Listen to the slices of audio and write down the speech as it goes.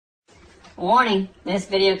Warning, this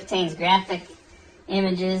video contains graphic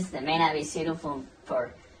images that may not be suitable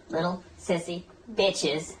for little sissy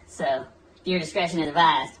bitches, so viewer discretion is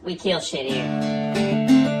advised. We kill shit here.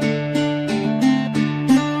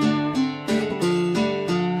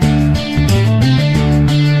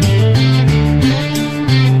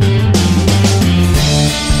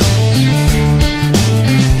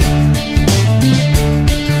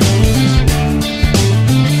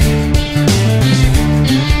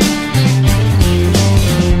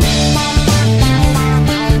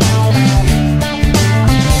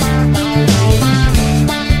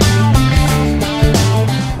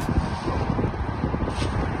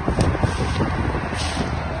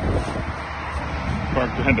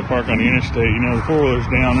 I had to park on the interstate, you know, the four-wheeler's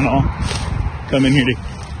down and all. Come in here to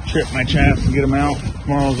trip my chaps and get them out.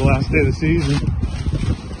 Tomorrow's the last day of the season.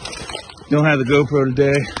 Don't have the GoPro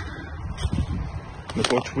today.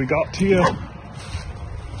 Look what we got to you.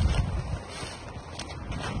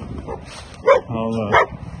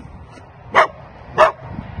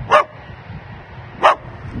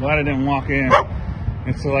 Glad I didn't walk in.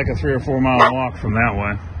 It's like a 3 or 4 mile walk from that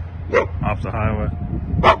way, off the highway.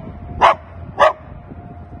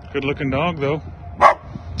 Good looking dog though.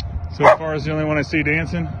 So far as the only one I see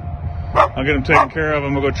dancing. I'll get him taken care of.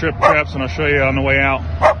 I'm gonna go trip traps and I'll show you on the way out.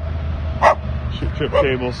 Shoot trip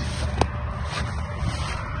cables.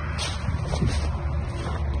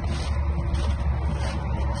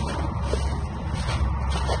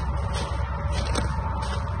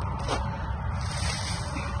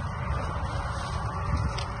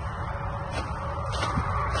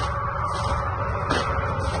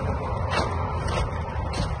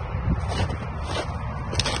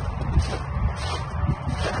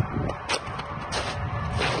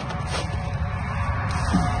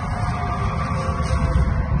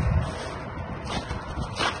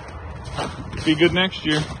 Be good next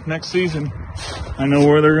year, next season. I know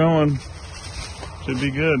where they're going. Should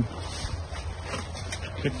be good.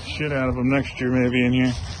 Kick the shit out of them next year, maybe in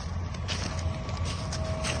here.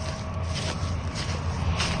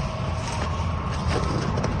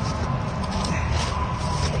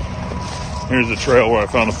 Here's the trail where I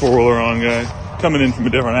found a four-wheeler on, guys. Coming in from a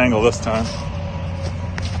different angle this time.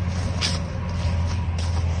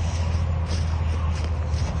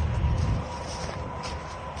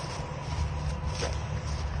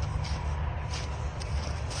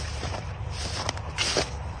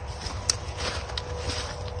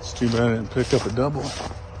 Too bad I didn't pick up a double.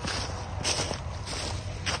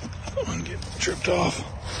 And get tripped off.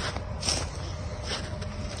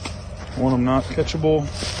 Want them not catchable.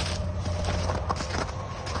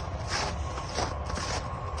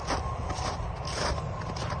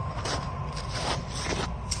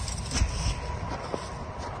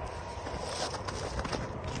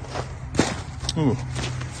 Ooh,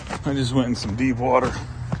 I just went in some deep water.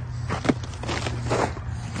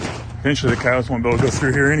 Eventually the coyotes won't be able to go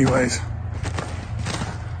through here anyways.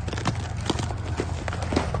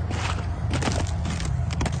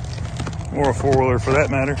 Or a four-wheeler for that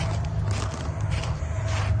matter.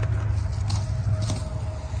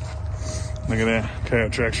 Look at that,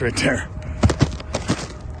 coyote tracks right there.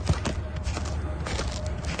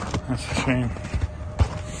 That's a shame.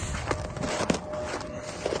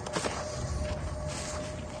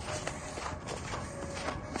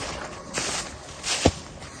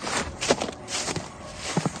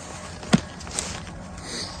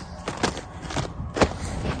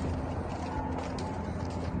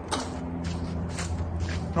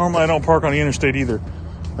 Normally I don't park on the interstate either.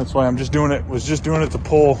 That's why I'm just doing it, was just doing it to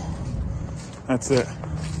pull. That's it.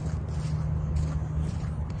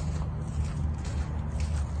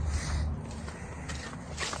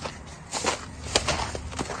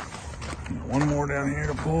 One more down here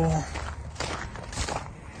to pull.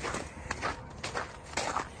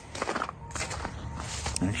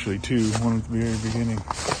 Actually two, one at the very beginning.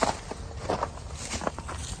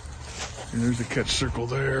 And there's a catch circle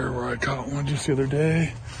there where I caught one just the other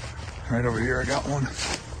day. Right over here I got one.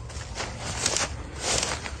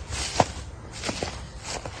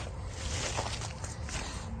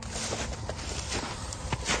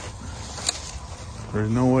 There's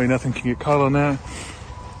no way nothing can get caught on that.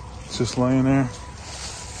 It's just laying there.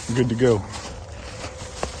 Good to go.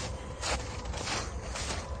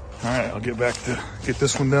 All right, I'll get back to get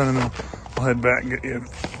this one done and then I'll head back and get you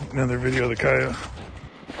another video of the coyote.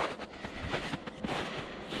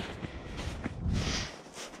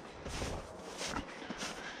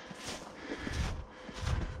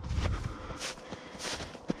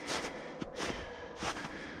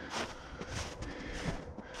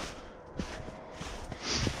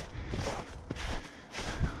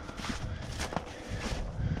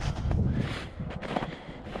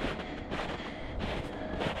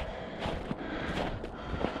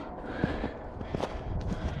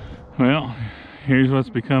 Well, here's what's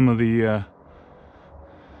become of the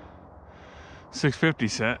 650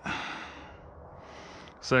 set.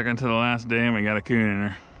 Second to the last day, and we got a coon in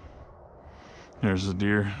her. There's the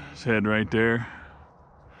deer's head right there.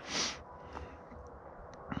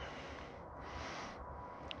 A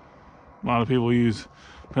lot of people use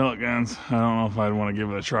pellet guns. I don't know if I'd want to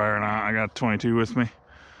give it a try or not. I got 22 with me.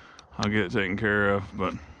 I'll get it taken care of,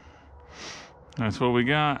 but that's what we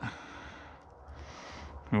got.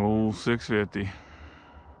 Old 650.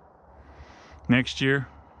 Next year,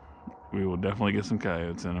 we will definitely get some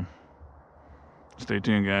coyotes in them. Stay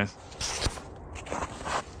tuned, guys.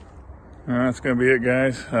 That's gonna be it,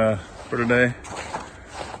 guys, for today.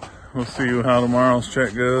 We'll see how tomorrow's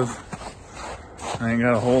check goes. I ain't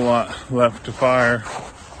got a whole lot left to fire.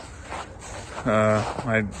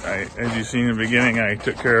 As you seen in the beginning, I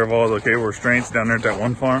took care of all the cable restraints down there at that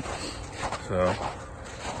one farm. So,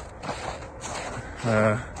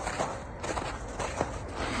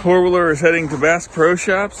 four-wheeler is heading to Bass Pro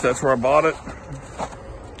Shops. That's where I bought it.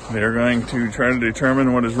 They're going to try to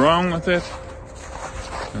determine what is wrong with it,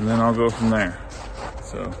 and then I'll go from there.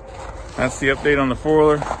 So that's the update on the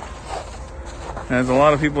four-wheeler. As a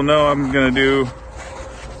lot of people know, I'm going to do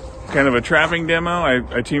kind of a trapping demo.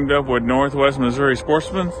 I teamed up with Northwest Missouri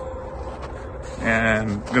Sportsmen,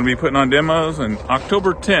 and going to be putting on demos. And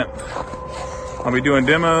October 10th, I'll be doing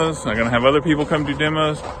demos. I'm going to have other people come do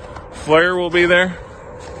demos. Flair will be there.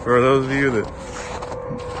 For those of you that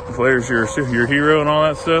Flair's your hero and all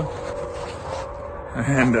that stuff.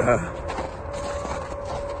 And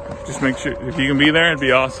just make sure, if you can be there, it'd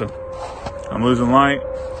be awesome. I'm losing light.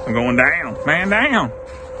 I'm going down, man, down.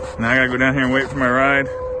 Now I gotta go down here and wait for my ride.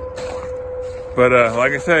 But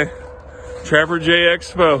like I say, Trapper J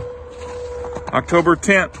Expo, October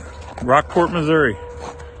 10th, Rockport, Missouri.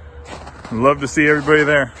 I'd love to see everybody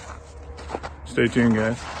there. Stay tuned,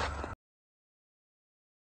 guys.